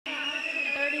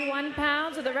131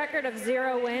 pounds with a record of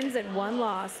 0 wins and 1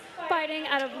 loss. Fighting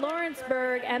out of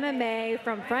Lawrenceburg MMA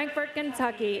from Frankfort,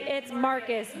 Kentucky, it's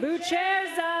Marcus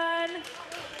Bucerzan.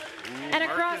 And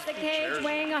across the cage,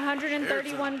 weighing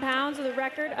 131 pounds with a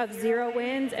record of 0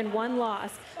 wins and 1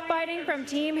 loss. Fighting from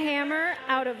Team Hammer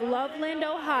out of Loveland,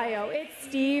 Ohio, it's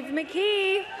Steve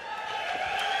McKee.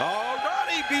 All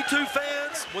righty, B2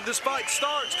 fans, when this fight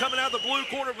starts, coming out of the blue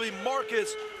corner will be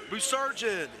Marcus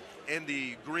Bucerzan. In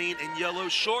the green and yellow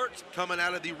shorts, coming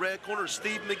out of the red corner,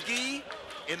 Steve McKee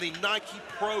in the Nike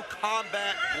Pro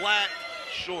Combat black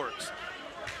shorts.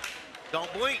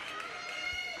 Don't blink.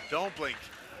 Don't blink.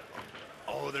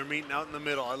 Oh, they're meeting out in the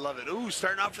middle. I love it. Ooh,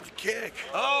 starting off with the kick.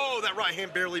 Oh, that right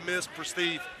hand barely missed for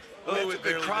Steve. Oh, it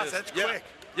barely missed. That's quick.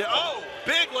 Yeah. Oh,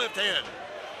 big left hand.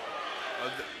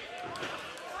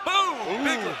 Boom. Ooh.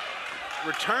 Big left.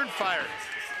 Return fire.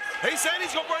 He said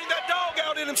he's going to bring that dog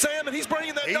out in him, Sam, and he's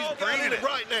bringing that dog out in him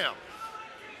right now.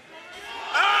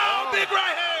 Oh, big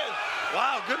right hand.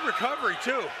 Wow, good recovery,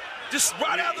 too. Just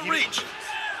right out of the reach.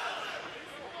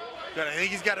 I think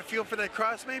he's got a feel for that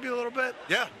cross maybe a little bit.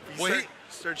 Yeah.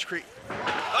 Starts creep.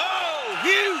 Oh,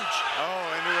 huge.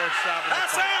 Oh, into there stopping.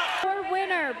 That's out. Your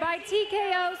winner by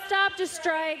TKO stop to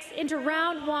strikes into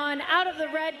round 1 out of the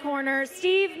red corner,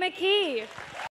 Steve McKee.